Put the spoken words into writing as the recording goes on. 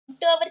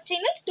to our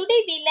channel. Today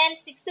we learn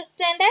 6th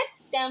standard,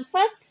 term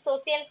 1st,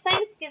 social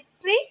science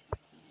history,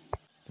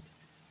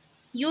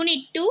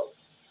 unit 2,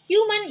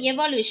 human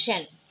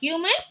evolution.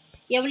 Human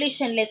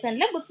evolution lesson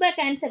la book back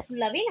answer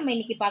fullave நம்ம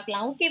இன்னைக்கு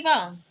பார்க்கலாம். ஓகேவா?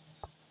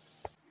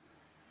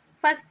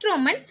 First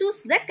Roman, choose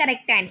the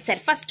correct answer.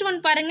 First one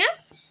பாருங்க.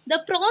 The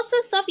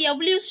process of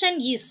evolution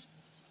is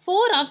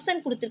 4 option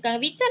கொடுத்திருக்காங்க.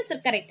 Which answer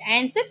correct?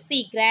 Answer C,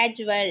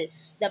 gradual.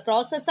 The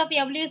process of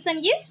evolution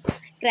is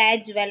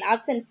gradual.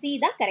 Option C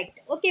தான் correct.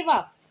 ஓகேவா?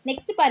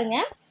 Next பாருங்க.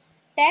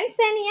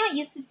 Tanzania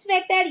is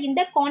situated in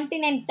the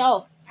continent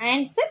of.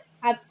 Answer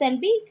option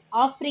B,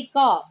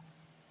 Africa.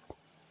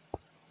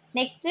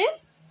 Next,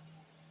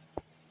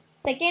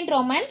 second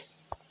Roman.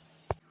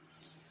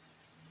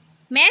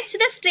 Match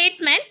the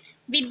statement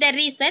with the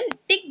reason.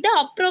 Tick the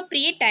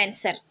appropriate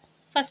answer.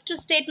 First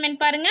statement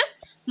பாருங்க.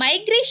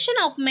 Migration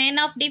of men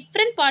of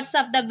different parts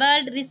of the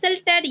world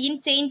resulted in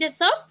changes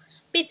of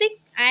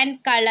physics and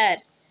color.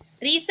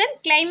 Reason,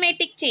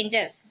 climatic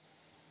changes.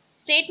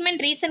 Statement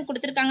reason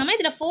கொடுத்திருக்காங்கமா,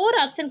 இதுல 4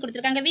 option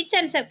கொடுத்திருக்காங்க. Which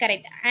answer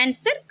correct?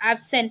 Answer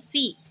option C.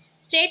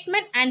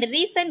 Statement and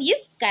reason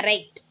is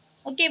correct.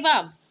 ஓகேவா?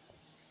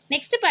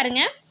 Next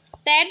பாருங்க.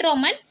 Third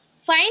Roman,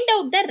 find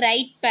out the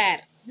right pair.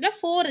 இதுல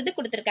 4 இது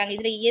கொடுத்திருக்காங்க.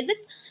 இதுல எது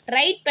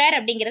right pair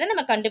அப்படிங்கறத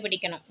நம்ம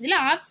கண்டுபிடிக்கணும். இதுல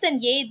option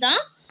A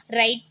தான்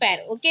right pair.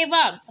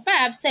 ஓகேவா? அப்ப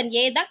option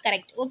A தான்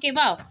correct.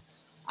 ஓகேவா?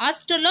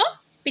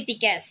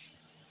 Australopithecus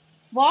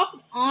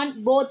walked on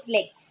both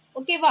legs.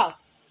 ஓகேவா?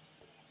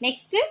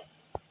 Next,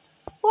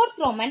 fourth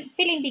Roman,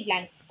 fill in the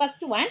blanks.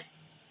 First one,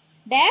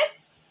 dash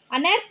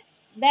unearth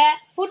the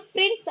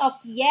footprints of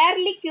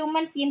early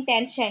humans in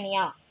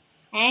Tanzania.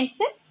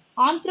 Answer,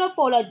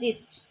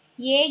 anthropologist.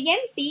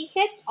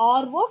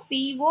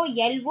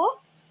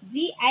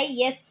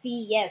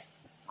 ANTHROPOLOGISTS.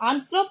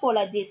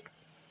 Anthropologist.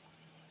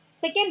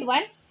 Second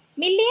one,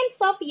 millions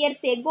of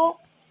years ago,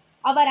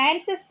 our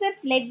ancestors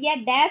led a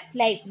dash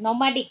life,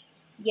 nomadic.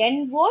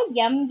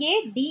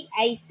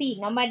 NOMADIC,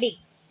 nomadic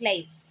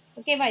life.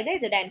 Okay, why is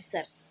the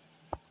answer?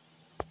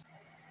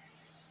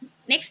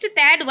 Next,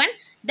 third one,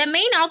 the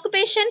main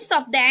occupations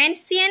of the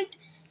ancient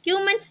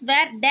humans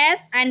were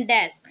dash and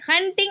dash,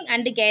 hunting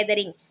and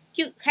gathering.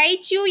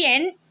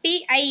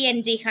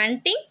 HUNTING,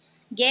 hunting,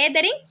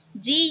 gathering,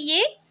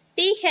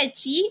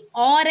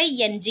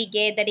 GATHERING,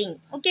 gathering.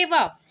 Okay,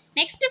 wow.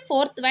 Next,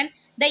 fourth one,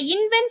 the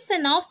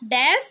invention of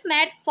dash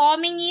mat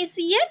farming is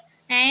here.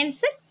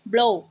 Answer,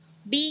 blow,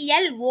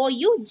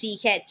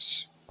 BLOUGH.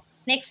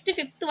 Next,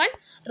 fifth one,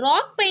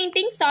 rock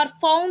paintings are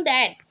found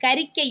at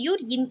Karikayur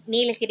in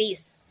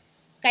Nilgiris.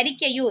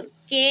 Karikayur,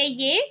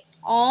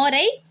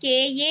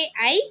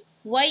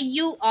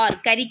 KARIKAIYUR,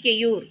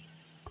 Karikayur.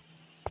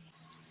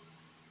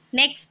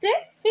 Next,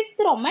 fifth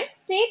Roman,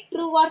 state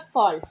true or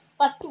false.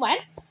 First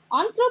one,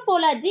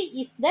 anthropology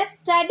is the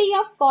study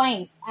of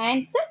coins.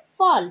 Answer,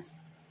 false.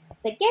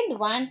 Second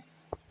one,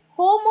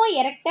 Homo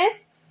erectus,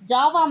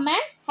 Java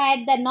man, had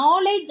the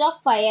knowledge of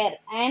fire.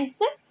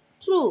 Answer,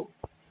 true.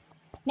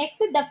 Next,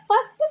 the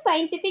first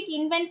scientific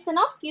invention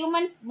of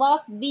humans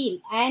was wheel.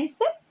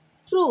 Answer,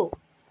 true.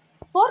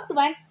 Fourth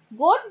one,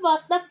 goat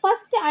was the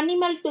first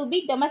animal to be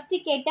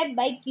domesticated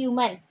by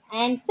humans.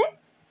 Answer,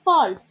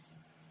 false.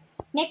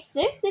 Next,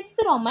 sixth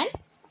Roman,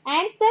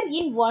 answer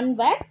in one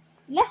word.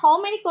 How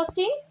many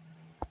questions?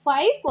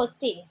 5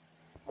 questions.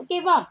 Okay,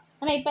 வா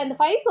நம்ம இப்போ இந்த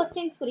 5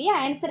 questions குரிய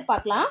answer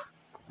பார்க்கலாம்.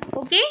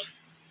 Okay,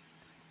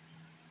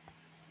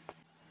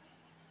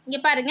 இங்க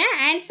பாருங்க.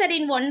 Answer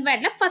in one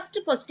வேர்ட்ல first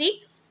question,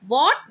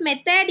 what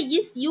method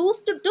is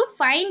used to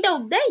find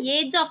out the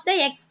age of the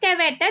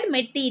excavated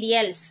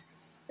materials.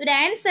 இதோட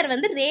answer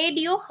வந்து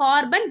radio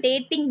carbon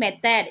dating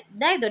method.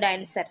 இதான் இதோட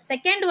ஆன்சர்.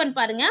 செகண்ட் ஒன்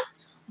பாருங்க,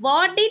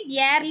 what did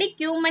early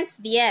humans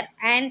wear?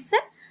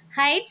 Answer,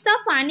 hides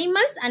of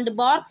animals and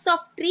barks of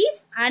trees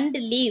and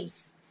leaves.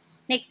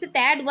 Next,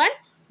 third one,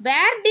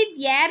 where did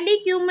early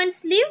humans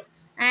live?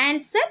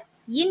 Answer,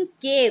 in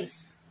caves.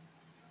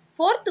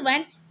 Fourth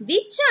one,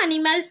 which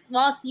animals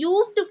was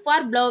used for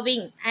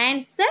blowing?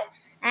 Answer,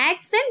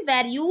 oxen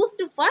were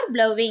used for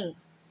blowing.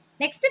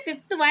 Next,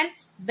 fifth one,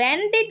 when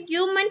did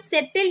humans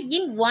settle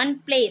in one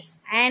place?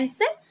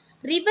 Answer,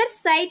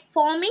 riverside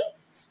farming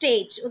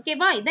stage. Okay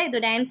வா, இதான்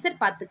இதோட answer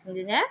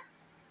பார்த்துக்குங்க.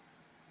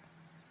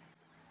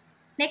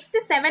 Next,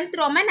 seventh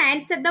Roman,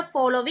 answer the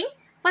following.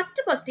 First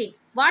question,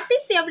 what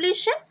is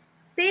evolution?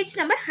 Page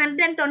number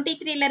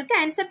 123ல இருக்கு.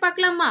 Answer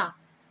பார்க்கலாமா?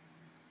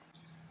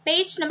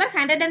 Page number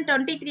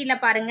 123ல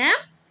பாருங்க.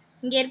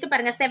 இங்க இருக்கு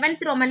பாருங்க,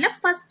 செவன்த் ரோமன்ல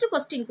ஃபர்ஸ்ட்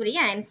क्वेश्चन குரிய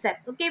ஆன்சர்.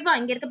 ஓகேவா?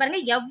 இங்க இருக்கு பாருங்க,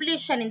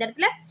 எவல்யூஷன். இந்த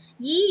இடத்துல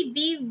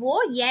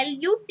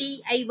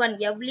EVOLUTION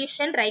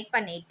எவல்யூஷன் ரைட்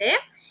பண்ணிட்டு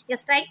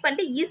ஸ்ட்ரைக்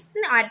பண்ணிட்டு இஸ்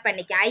ஆட்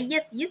பண்ணிக்க,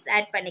 IS இஸ்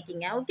ஆட்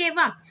பண்ணிக்கிங்க.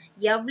 ஓகேவா?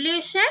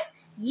 Evolution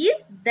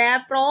is the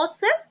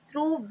process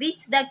through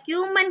which the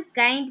human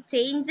kind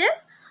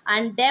changes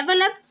and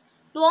develops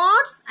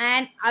towards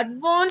and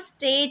advance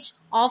stage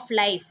of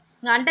life.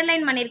 இங்கே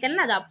அண்டர்லைன்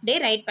பண்ணியிருக்கேன், அதை அப்படியே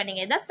ரைட்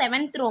பண்ணிங்க. இதான்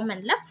செவன்த்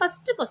ரோமனில்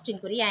ஃபர்ஸ்ட்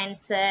கொஸ்டின் குறிய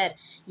answer.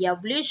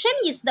 Evolution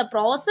is the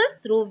process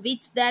through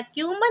which the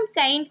human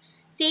kind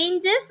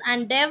changes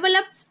and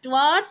develops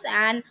towards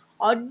an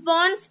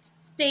advanced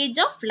stage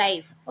of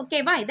life.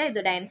 ஓகேவா, இதான்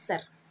இதோட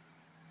ஆன்சர்.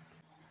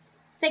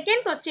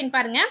 செகண்ட் கொஸ்டின்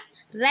பாருங்க,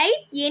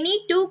 right any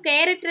two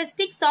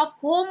characteristics of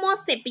homo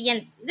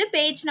sapiens. இது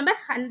page number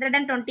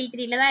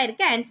 123ல தான்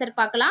இருக்கு. Answer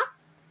பார்க்கலாம்.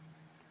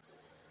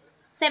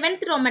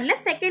 7th ரோமன்ல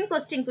second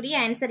கொஸ்டின்குரிய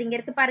answer இங்க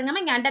இருக்கு பாருங்க.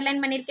 இங்க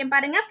அண்டர்லைன் பண்ணிருக்கேன்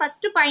பாருங்க.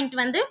 ஃபர்ஸ்ட் பாயிண்ட்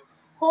வந்து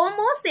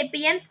Homo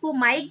sapiens who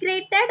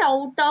migrated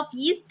out of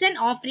Eastern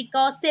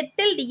Africa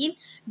settled in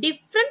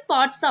different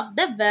parts of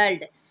the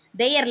world.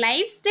 Their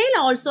lifestyle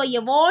also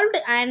evolved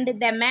and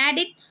they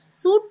made it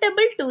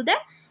suitable to the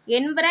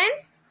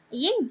environs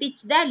in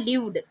which they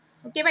lived.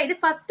 ஓகேவா,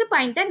 இது first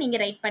பாயிண்ட்டை நீங்க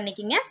right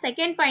பண்ணிக்கிங்க.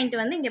 Second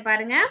point வந்து இங்க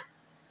பாருங்க,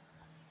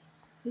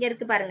 இங்க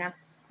இருக்கு பாருங்க.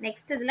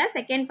 நெக்ஸ்ட் இதுல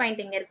செகண்ட்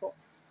பாயிண்ட் இங்க இருக்கும்.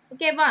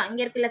 ஓகேவா,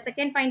 இங்க இருக்குல்ல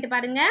செகண்ட் பாயிண்ட்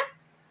பாருங்க.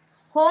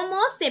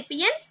 Homo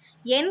sapiens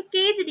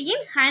engaged in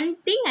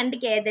hunting and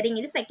gathering.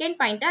 இது செகண்ட்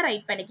பாயிண்டா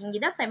ரைட் பண்ணிக்கிங்க.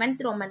 இதான்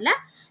 7th ரோமன்ல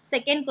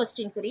second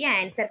கொஸ்டின்குரிய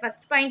answer.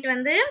 First point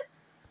வந்து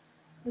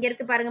இங்க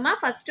இருக்கு பாருங்கம்மா.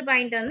 ஃபர்ஸ்ட்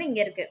பாயிண்ட் வந்து இங்க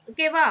இருக்கு.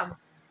 ஓகேவா,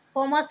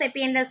 ஹோமோ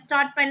சேப்பியன்ல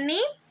ஸ்டார்ட் பண்ணி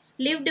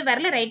லிவ்டு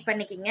வரல ரைட்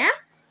பண்ணிக்கிங்க.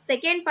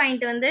 செகண்ட்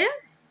பாயிண்ட் வந்து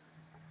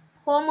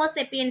ஹோமோ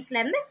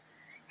சேப்பியன்ஸ்ல இருந்து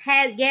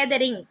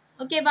கேதரிங்.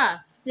 ஓகேவா,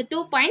 இந்த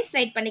 2 பாயிண்ட்ஸ்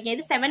ரைட் பண்ணிக்கிங்க.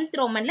 இது 7th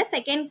ரோமன்ல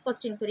செகண்ட்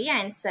கொஸ்டின்குரிய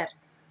ஆன்சர்.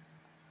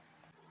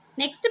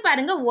 நெக்ஸ்ட்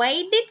பாருங்க, why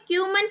did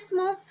humans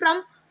move from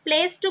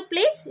place to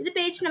place? இது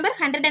பேஜ் நம்பர்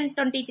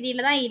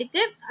 123ல தான்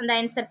இருக்கு. அந்த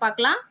ஆன்சர்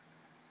பார்க்கலாம்.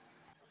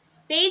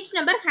 பேஜ்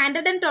நம்பர்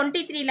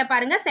 123ல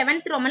பாருங்க,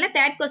 7th ரோமன்ல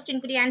தேர்ட்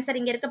கொஸ்டின்குரிய ஆன்சர்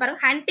இங்க இருக்கு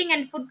பாருங்க. Hunting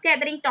and food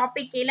gathering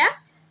topic கீழ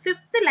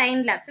 5th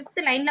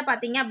லைன்ல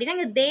பாத்தீங்க அப்படின்னா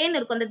இங்க தேன்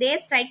இருக்கும். அந்த தே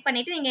ஸ்ட்ரைக்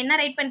பண்ணிட்டு நீங்க என்ன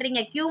ரைட்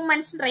பண்றீங்க,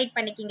 ஹியூமன்ஸ் ரைட்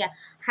பண்ணிக்கிங்க.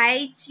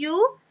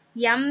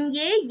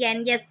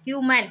 HUMANS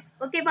humans.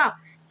 ஓகேவா,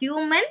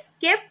 humans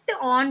kept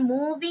on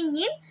moving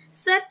in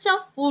search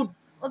of food.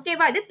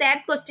 ஓகேவா, இது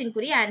third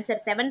கொஸ்டின்குரிய answer.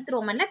 7th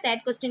ரோமன்ல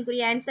third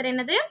கொஸ்டின்குரிய answer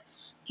என்னது,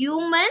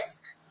 humans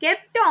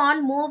kept on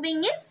moving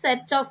in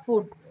search of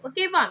food.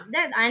 ஓகேவா, இந்த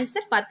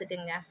ஆன்சர்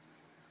பார்த்துக்குங்க.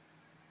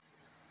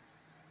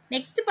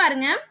 நெக்ஸ்ட்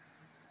பாருங்க,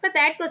 இப்போ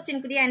தேர்ட்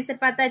கொஸ்டின்குரிய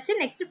ஆன்சர் பார்த்தாச்சு.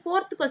 Next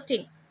 4th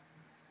question,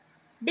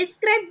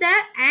 describe the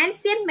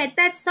ancient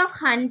methods of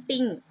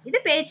hunting. இது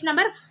பேஜ்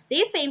நம்பர்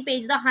இதே சேம்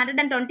பேஜ் தான்,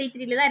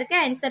 123ல தான் இருக்கு.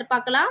 ஆன்சர்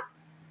பார்க்கலாம்.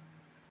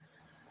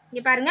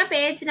 இங்க பாருங்க,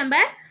 பேஜ்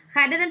நம்பர்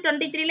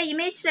 123ல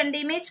இமேஜ் 2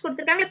 இமேஜ்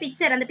கொடுத்துருக்காங்க.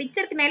 பிக்சர், அந்த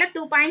பிக்சருக்கு மேல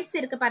 2 பாயிண்ட்ஸ்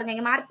இருக்கு பாருங்க.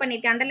 இங்க மார்க்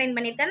பண்ணிருக்கேன், அண்டர்லைன்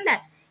பண்ணிருக்கேன்ல.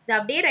 இது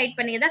அப்படியே right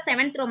பண்ணியதா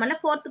 7th ரோமன்ல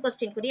 4th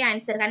கொஸ்டின்குரிய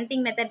answer.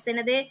 Hunting methods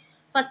என்னது,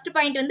 ஃபர்ஸ்ட்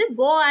பாயிண்ட் வந்து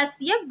go as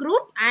a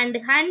group and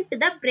hunt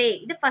the prey.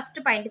 இது ஃபர்ஸ்ட்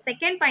பாயிண்ட்.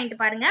 செகண்ட் பாயிண்ட்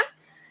பாருங்க,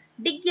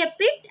 dig a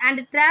pit and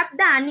trap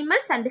the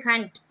animals and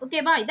hunt.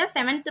 ஓகேவா, இதான்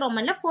 7th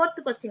ரோமன்ல 4th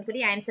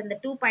கொஸ்டின்குரிய answer. இந்த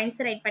 2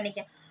 points right பண்ணிக்க.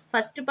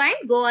 First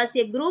point go as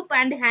a group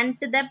and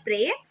hunt the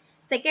prey.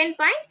 Second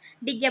point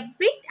dig a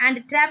pit and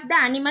trap the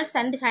animals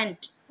and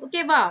hunt.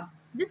 ஓகேவா,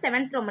 இது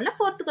 7th ரோமன்ல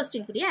 4th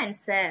கொஸ்டின்குரிய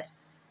answer.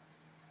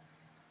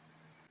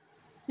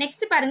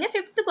 Next பாருங்க,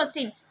 5th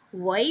question,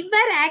 why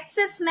were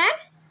axes made?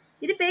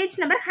 இது page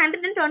number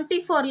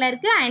 124ல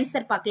இருக்கு.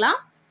 Answer பார்க்கலாம்.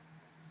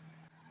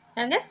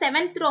 பாருங்க,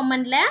 7th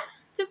ரோமன்ல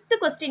 5th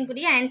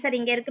கொஸ்டின்குரிய answer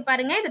இங்க இருக்கு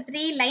பாருங்க. இந்த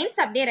 3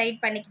 லைன்ஸ் அப்படியே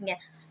ரைட் பண்ணிக்கங்க.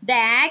 The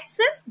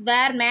axes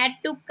were made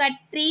to cut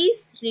trees,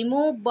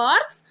 remove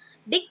barks,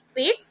 dig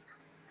pits,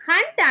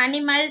 hunt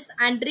animals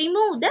and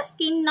remove the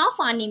skin of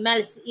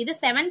animals. இது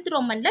 7th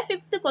ரோமன்ல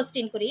 5th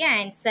கொஸ்டின்குரிய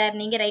ஆன்சர்.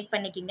 நீங்க ரைட்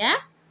பண்ணிக்கங்க.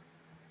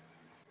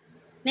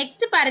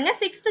 நெக்ஸ்ட் பாருங்க,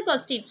 6th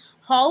question,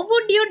 how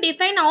would you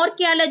define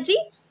archaeology?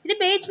 இது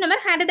page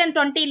number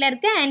 120ல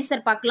இருக்கு.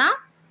 Answer பார்க்கலாம்.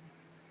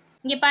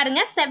 இங்க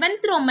பாருங்க,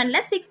 7th ரோமன்ல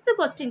 6th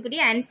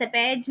கொஸ்டின்குரிய answer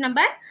page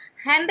number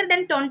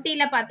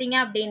 120ல பாத்தீங்க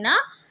அப்படின்னா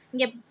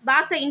இங்க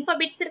பாக்ஸ்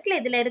இன்ஃபோபிட்ஸ் இருக்குல்ல,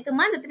 இதுல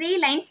இருக்குமா, இந்த 3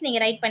 லைன்ஸ் நீங்க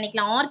ரைட்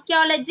பண்ணிக்கலாம்.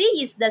 Archaeology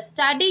is the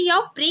study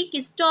of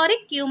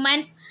prehistoric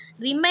humans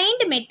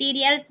remained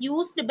materials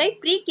used by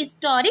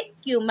prehistoric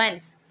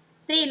humans.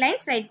 3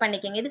 lines right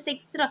பண்ணிக்கங்க. இது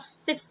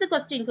 6th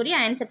கொஸ்டின்குரிய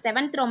answer.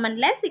 7th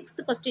ரோமன்ல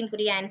 6th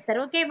கொஸ்டின்குரிய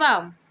answer. ஓகேவா,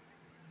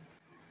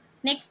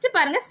 நெக்ஸ்ட்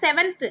பாருங்க,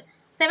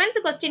 7th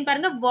கொஸ்டின்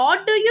பாருங்க,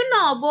 what to you know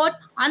about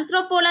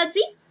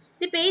anthropology?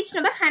 இது page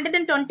number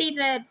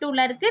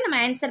 122ல இருக்கு. நம்ம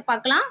answer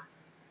பார்க்கலாம்.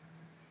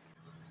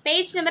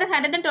 Page number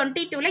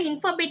 122ல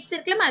infobits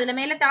இருக்குல்ல, அதுல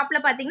மேல டாப்ல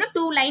பாத்தீங்கன்னா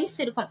 2 லைன்ஸ்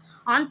இருக்கும்.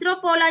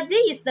 Anthropology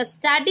is the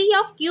study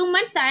of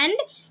humans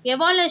and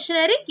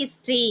evolutionary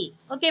history.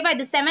 ஓகேவா,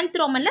 இது 7th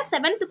ரோமன்ல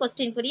 7th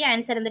கொஸ்டின்குரிய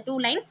ஆன்சர். இந்த 2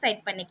 லைன்ஸ்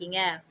ரைட் பண்ணிக்கங்க.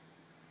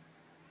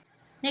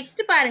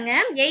 நெக்ஸ்ட் பாருங்க,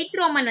 8th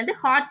ரோமன் வந்து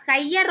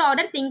ஹையர்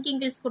ஆர்டர் திங்கிங்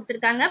ஸ்கில்ஸ்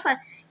கொடுத்துருக்காங்க.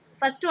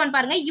 ஃபர்ஸ்ட் ஒன்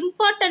பாருங்க,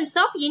 importance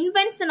of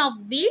invention of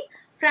wheel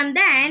from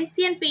the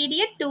ancient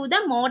period to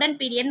the modern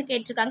பீரியட்னு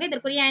கேட்டிருக்காங்க.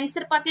 இதற்குரிய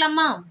ஆன்சர்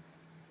பார்க்கலாமா?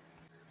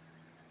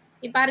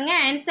 பாருங்க,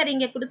 ஆன்சர்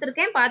இங்க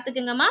கொடுத்துருக்கேன்,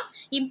 பாத்துக்குங்கம்மா.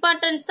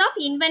 Importance of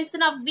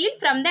invention of wheel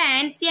from the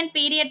ancient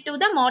period to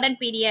the modern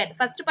period.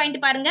 First point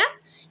பாருங்க,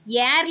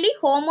 early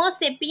Homo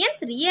sapiens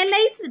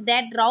realized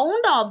that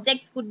round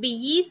objects could be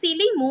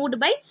easily moved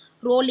by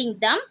rolling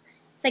them.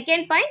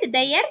 Second point,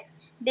 their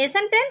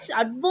descendants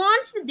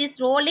advanced this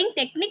rolling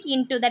technique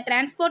into the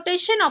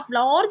transportation of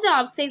large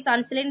objects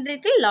on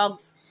cylindrical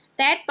logs.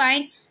 Third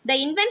point, the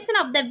invention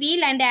of the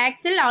wheel and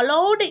axle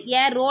allowed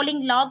a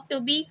rolling log to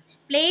be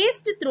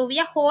placed through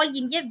a hole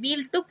in a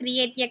wheel to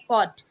create a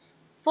cart.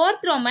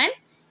 Fourth Roman,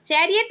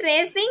 chariot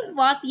racing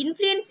was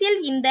influential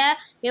in the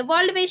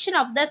evolution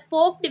of the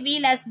spoked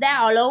wheel as they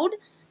allowed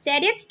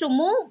chariots to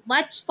move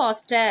much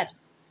faster.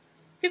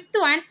 Fifth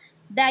one,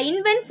 the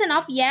invention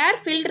of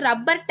air-filled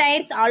rubber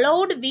tires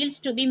allowed wheels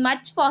to be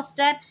much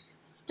faster,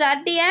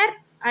 sturdier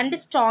and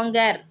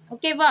stronger.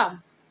 Okay வா?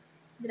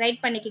 Right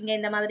பண்ணிக்கங்க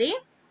இந்த மாதிரி.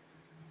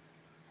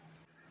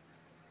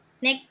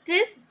 Next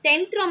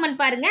 10th Roman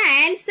பாருங்க,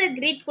 answer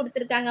grid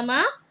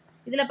கொடுத்துருக்காங்கம்மா.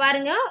 இதில்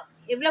பாருங்க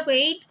எவ்வளோ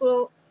 8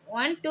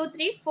 1 2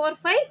 3 4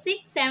 5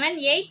 6 7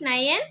 8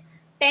 9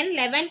 10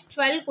 11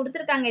 12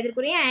 கொடுத்துருக்காங்க.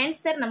 இதற்குரிய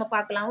ஆன்சர் நம்ம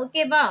பார்க்கலாம்.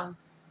 ஓகேவா?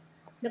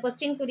 இந்த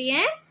கொஸ்டின்குரிய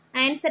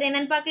ஆன்சர்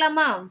என்னன்னு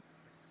பார்க்கலாமா?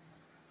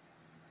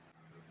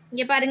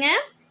 இங்கே பாருங்க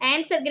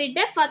ஆன்சர் கிரிட்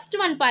ஃபர்ஸ்ட்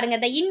ஒன் பாருங்க,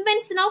 த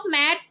invention of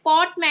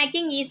pot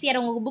making easier.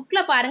 உங்க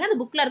புக்கில் பாருங்க, அந்த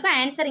புக்கில் இருக்கும்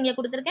ஆன்சர் இங்கே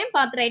கொடுத்துருக்கேன்,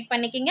 பார்த்து ரைட்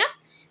பண்ணிக்கோங்க.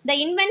 The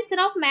invention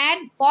of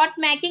pot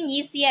making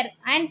easier.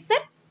 Answer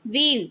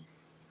wheel.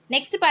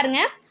 Next பாருங்க,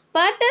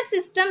 barter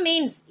system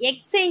means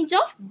exchange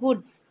of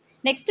goods.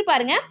 Next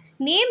பாருங்க,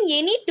 name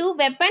any two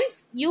weapons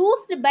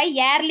used by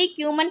early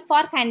human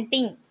for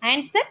hunting.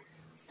 Answer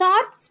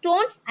sharp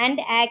stones and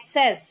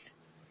axes.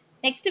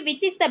 Next,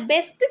 which is the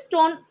best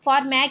stone for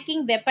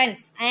making weapons?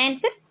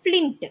 Answer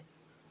flint.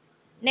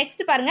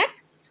 Next பாருங்க,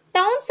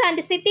 towns and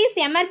cities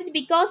emerged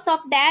because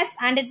of dash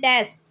and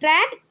dash.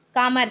 Trade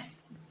commerce.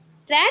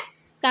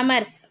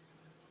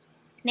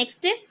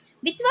 Next,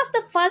 which was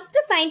the first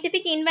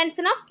scientific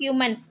invention of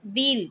humans?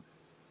 Wheel.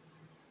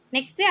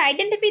 Next,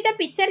 identify the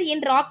picture in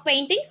rock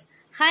paintings.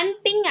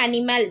 Hunting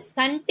animals.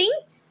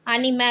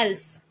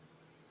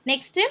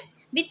 Next,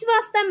 which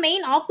was the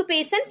main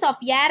occupations of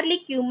early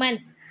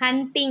humans?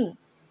 Hunting.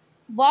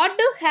 What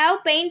do have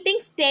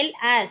paintings tell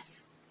us?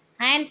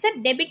 Answer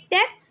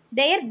depicted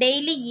their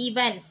daily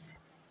events.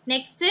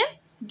 Next,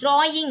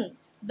 drawing.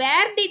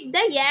 Where did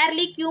the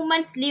early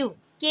humans live?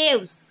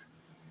 Caves.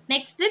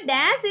 Next,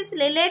 dash is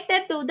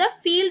related to the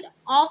field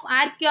of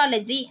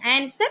archaeology.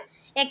 Answer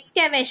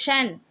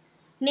excavation.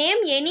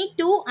 Name any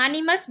two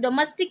animals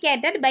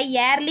domesticated by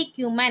early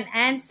human.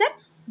 Answer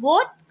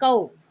goat, cow.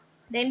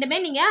 ரெண்டுமே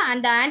நீங்க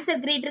அந்த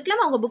answer greet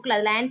இருக்கலாம் உங்க புக்ல,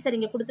 அதுல answer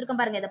இங்க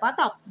கொடுத்துருக்கேன் பாருங்க, இதை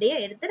பார்த்து அப்படியே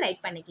எடுத்து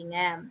ரைட் பண்ணிக்கோங்க.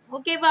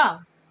 ஓகேவா?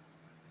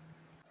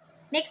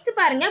 நெக்ஸ்ட்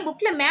பாருங்க,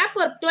 புக்ல map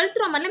work 12th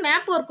ரோமன்ல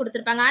map work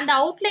கொடுத்துருப்பாங்க. அந்த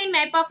outline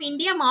map of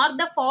India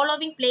mark the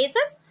following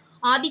places.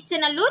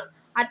 Adichanallur,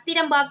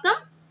 Athirampakkam,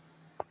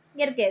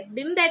 இங்க இருக்கு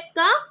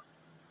பிம்பெட்கா,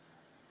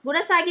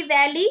 குணசாகி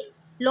வேலி,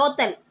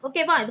 லோத்தல்.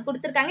 ஓகேவா? இது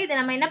கொடுத்துருக்காங்க. இதை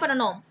நம்ம என்ன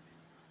பண்ணணும்,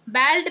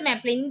 வேர்ல்டு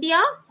மேப்ல India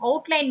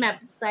outline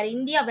map,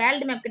 India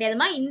world map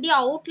கிடையாதுமா, India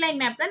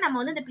outline மேப்ல நம்ம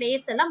வந்து இந்த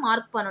பிளேஸ் எல்லாம்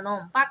மார்க்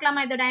பண்ணணும். பார்க்கலாமா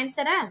இதோட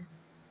ஆன்சரை?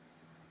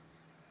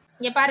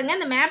 இங்க பாருங்க,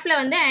 இந்த மேப்ல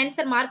வந்து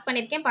ஆன்சர் மார்க்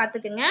பண்ணிருக்கேன்,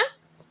 பாத்துக்குங்க.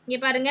 இங்க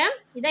பாருங்க,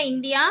 இதான்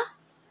இந்தியா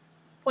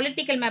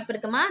பொலிட்டிக்கல் மேப்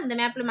இருக்குமா, இந்த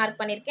மேப்ல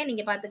மார்க் பண்ணிருக்கேன்,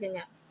 நீங்க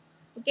பாத்துக்குங்க.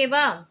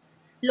 ஓகேவா?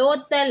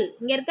 லோத்தல்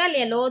இங்க இருக்கா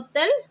இல்லையா,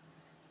 லோத்தல்,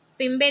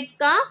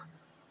 பிம்பெட்கா,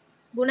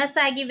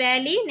 குணசாகி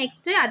வேலி,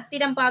 நெக்ஸ்ட்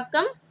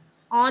அத்திரம்பாக்கம்,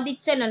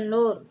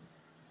 ஆதிச்சநல்லூர்.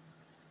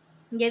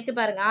 இங்க இருக்கு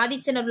பாருங்க,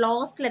 ஆதிச்சநல்லூர்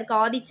லாஸ்ட்ல இருக்கு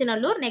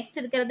ஆதிச்சநல்லூர். நெக்ஸ்ட்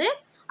இருக்கிறது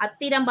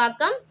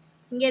அத்திரம்பாக்கம்,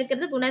 இங்க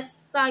இருக்கிறது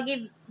குணசாகி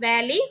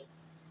வேலி,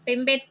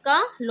 பிம்பெட்கா,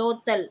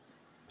 லோத்தல்.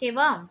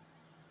 ஓகேவா?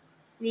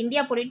 இது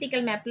இந்தியா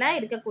பொலிட்டிக்கல் மேப்ல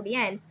இருக்கக்கூடிய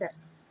ஆன்சர்.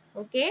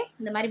 ஓகே,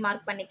 இந்த மாதிரி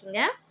மார்க்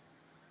பண்ணிக்கோங்க.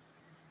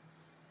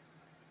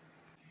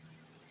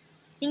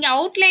 நீங்க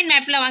அவுட்லைன்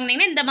மேப்ல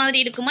வாங்கினீங்கன்னா இந்த மாதிரி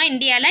இருக்குமா,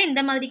 இந்தியால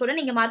இந்த மாதிரி கூட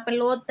நீங்க மார்க் பண்ண,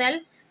 லோத்தல்,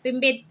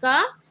 பிம்பெட்கா,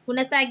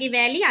 குணசாகி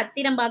வேலி,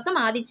 அத்திரம்பாக்கம்,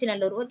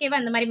 ஆதிச்சநல்லூர். ஓகேவா?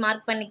 இந்த மாதிரி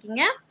மார்க்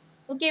பண்ணிக்கோங்க.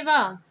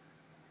 ஓகேவா?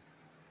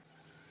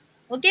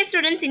 ஓகே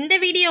ஸ்டூடெண்ட்ஸ், இந்த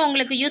வீடியோ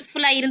உங்களுக்கு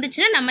யூஸ்ஃபுல்லா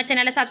இருந்துச்சுன்னா நம்ம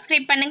சேனலை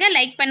சப்ஸ்கிரைப் பண்ணுங்க,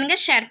 லைக் பண்ணுங்க,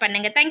 ஷேர்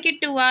பண்ணுங்க. Thank you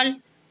to all.